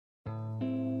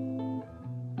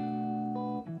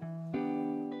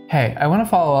Hey, I want to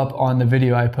follow up on the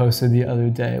video I posted the other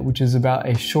day, which is about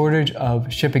a shortage of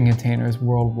shipping containers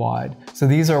worldwide. So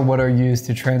these are what are used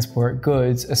to transport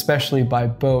goods, especially by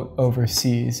boat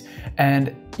overseas.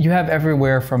 And you have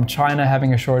everywhere from China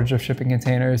having a shortage of shipping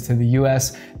containers to the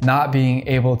US not being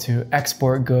able to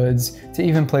export goods to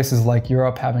even places like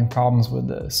Europe having problems with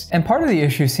this. And part of the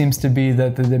issue seems to be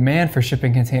that the demand for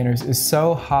shipping containers is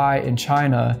so high in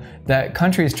China that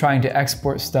countries trying to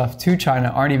export stuff to China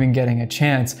aren't even getting a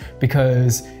chance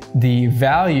because the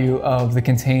value of the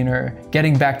container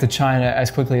getting back to China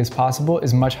as quickly as possible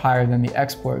is much higher than the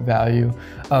export value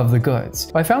of the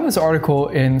goods. I found this article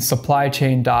in Supply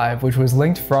Chain Dive, which was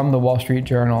linked from the Wall Street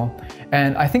Journal,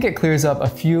 and I think it clears up a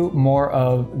few more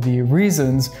of the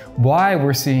reasons why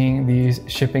we're seeing these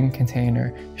shipping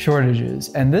container shortages.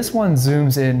 And this one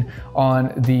zooms in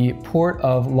on the port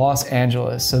of Los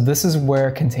Angeles. So this is where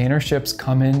container ships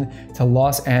come in to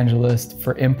Los Angeles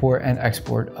for import and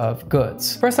export of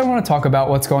goods. First, I want to talk about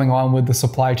what's going on with the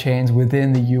supply chains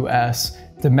within the US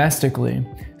domestically.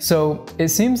 So it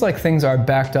seems like things are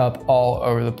backed up all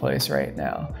over the place right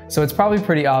now. So it's probably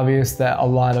pretty obvious that a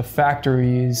lot of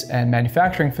factories and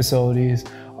manufacturing facilities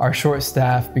are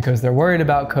short-staffed because they're worried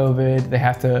about COVID, they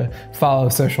have to follow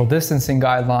social distancing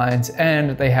guidelines,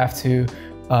 and they have to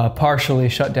partially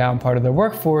shut down part of their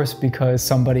workforce because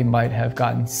somebody might have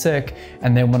gotten sick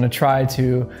and they want to try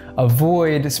to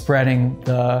avoid spreading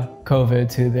the COVID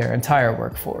to their entire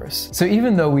workforce. So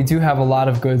even though we do have a lot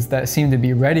of goods that seem to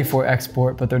be ready for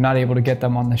export, but they're not able to get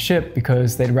them on the ship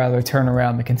because they'd rather turn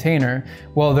around the container,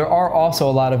 well, there are also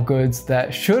a lot of goods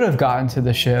that should have gotten to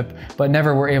the ship, but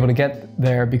never were able to get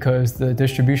there because the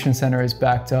distribution center is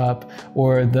backed up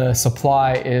or the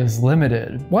supply is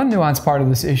limited. One nuanced part of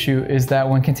this issue is that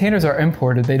when containers are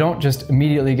imported, they don't just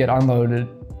immediately get unloaded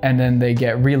and then they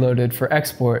get reloaded for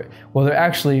export. Well, they're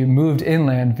actually moved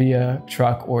inland via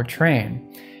truck or train.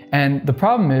 And the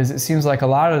problem is, it seems like a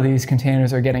lot of these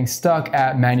containers are getting stuck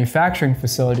at manufacturing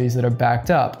facilities that are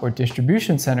backed up or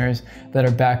distribution centers that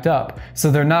are backed up.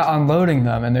 So they're not unloading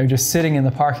them and they're just sitting in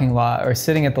the parking lot or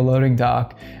sitting at the loading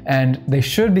dock, and they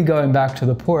should be going back to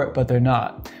the port, but they're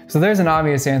not. So there's an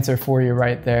obvious answer for you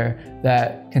right there,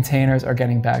 that containers are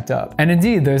getting backed up. And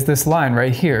indeed, there's this line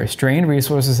right here: strained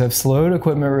resources have slowed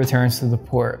equipment returns to the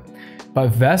port, but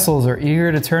vessels are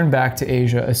eager to turn back to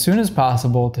Asia as soon as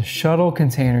possible to shuttle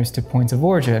containers to points of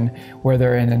origin where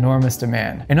they're in enormous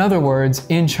demand. In other words,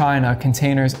 in China,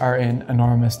 containers are in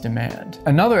enormous demand.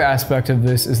 Another aspect of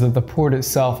this is that the port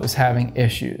itself is having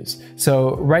issues.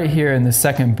 So right here in the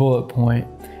second bullet point,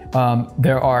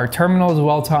 there are terminal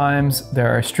dwell times, there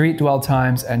are street dwell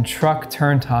times, and truck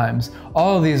turn times.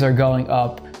 All of these are going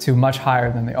up to much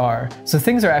higher than they are. So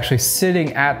things are actually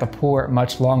sitting at the port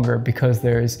much longer because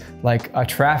there's like a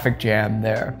traffic jam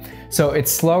there. So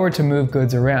it's slower to move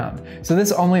goods around. So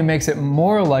this only makes it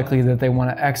more likely that they want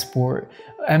to export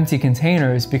empty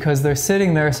containers because they're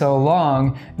sitting there so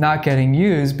long not getting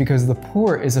used because the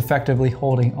port is effectively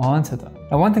holding on to them.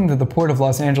 Now, one thing that the Port of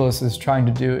Los Angeles is trying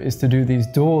to do is to do these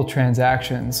dual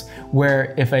transactions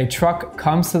where if a truck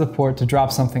comes to the port to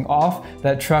drop something off,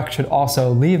 that truck should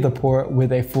also leave the port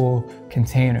with a full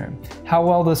container. How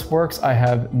well this works, I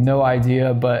have no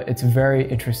idea, but it's very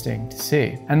interesting to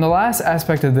see. And the last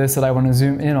aspect of this that I want to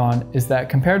zoom in on is that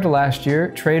compared to last year,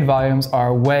 trade volumes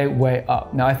are way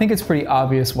up. Now, I think it's pretty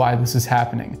obvious why this is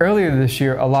happening. Earlier this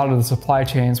year, a lot of the supply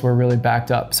chains were really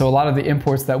backed up. So a lot of the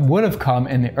imports that would have come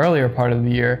in the earlier part of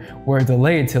the year were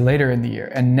delayed to later in the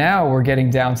year. And now we're getting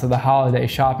down to the holiday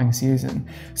shopping season.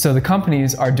 So the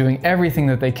companies are doing everything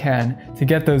that they can to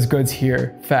get those goods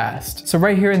here fast. So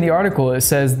right here in the article, it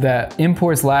says that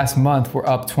imports last month were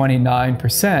up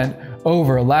 29%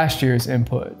 over last year's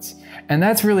inputs. And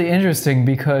that's really interesting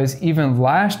because even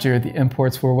last year, the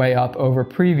imports were way up over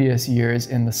previous years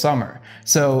in the summer.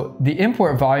 So the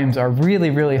import volumes are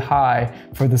really high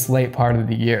for this late part of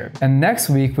the year. And next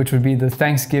week, which would be the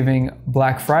Thanksgiving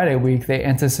Black Friday week, they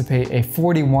anticipate a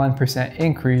 41%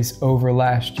 increase over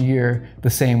last year the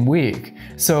same week.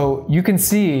 So you can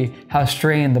see how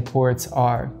strained the ports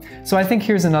are. So I think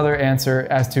here's another answer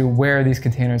as to where these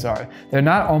containers are. They're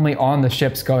not only on the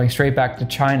ships going straight back to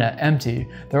China empty,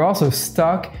 they're also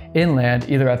stuck inland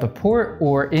either at the port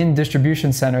or in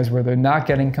distribution centers where they're not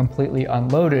getting completely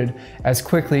unloaded as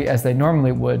quickly as they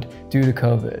normally would due to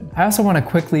COVID. I also want to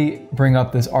quickly bring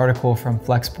up this article from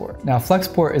Flexport. Now,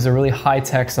 Flexport is a really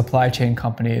high-tech supply chain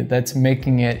company that's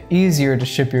making it easier to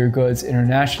ship your goods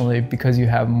internationally because you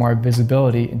have more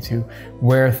visibility into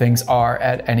where things are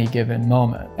at any given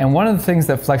moment. And one of the things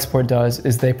that Flexport does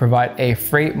is they provide a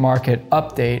freight market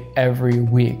update every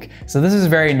week. So this is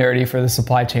very nerdy for the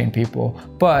supply chain people,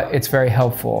 but it's very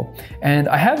helpful. And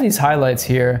I have these highlights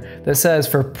here that says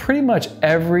for pretty much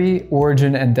every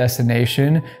origin and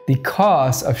destination, the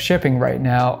costs of shipping right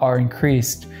now are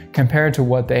increased compared to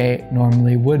what they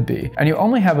normally would be. And you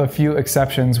only have a few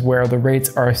exceptions where the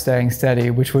rates are staying steady,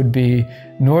 which would be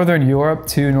Northern Europe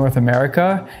to North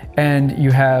America, and you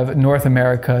have North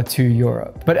America to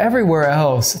Europe. But everywhere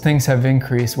else, things have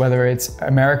increased, whether it's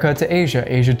America to Asia,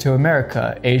 Asia to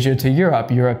America, Asia to Europe,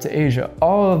 Europe to Asia.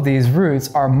 All of these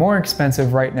routes are more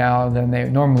expensive right now than they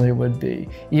normally would be,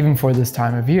 even for this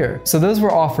time of year. So those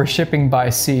were all for shipping by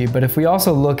sea, but if we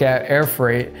also look at air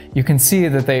freight, you can see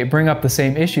that they bring up the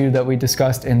same issue that we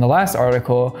discussed in the last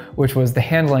article, which was the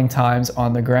handling times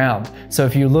on the ground. So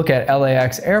if you look at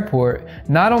LAX airport,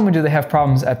 not only do they have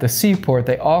problems at the seaport,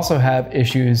 they also have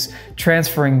issues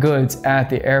transferring goods at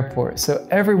the airport. So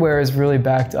everywhere is really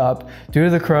backed up due to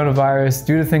the coronavirus,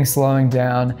 due to things slowing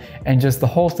down, and just the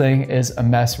whole thing is a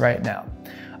mess right now.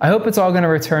 I hope it's all going to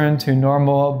return to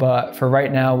normal, but for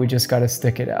right now, we just got to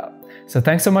stick it out. So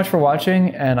thanks so much for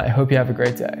watching, and I hope you have a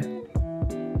great day.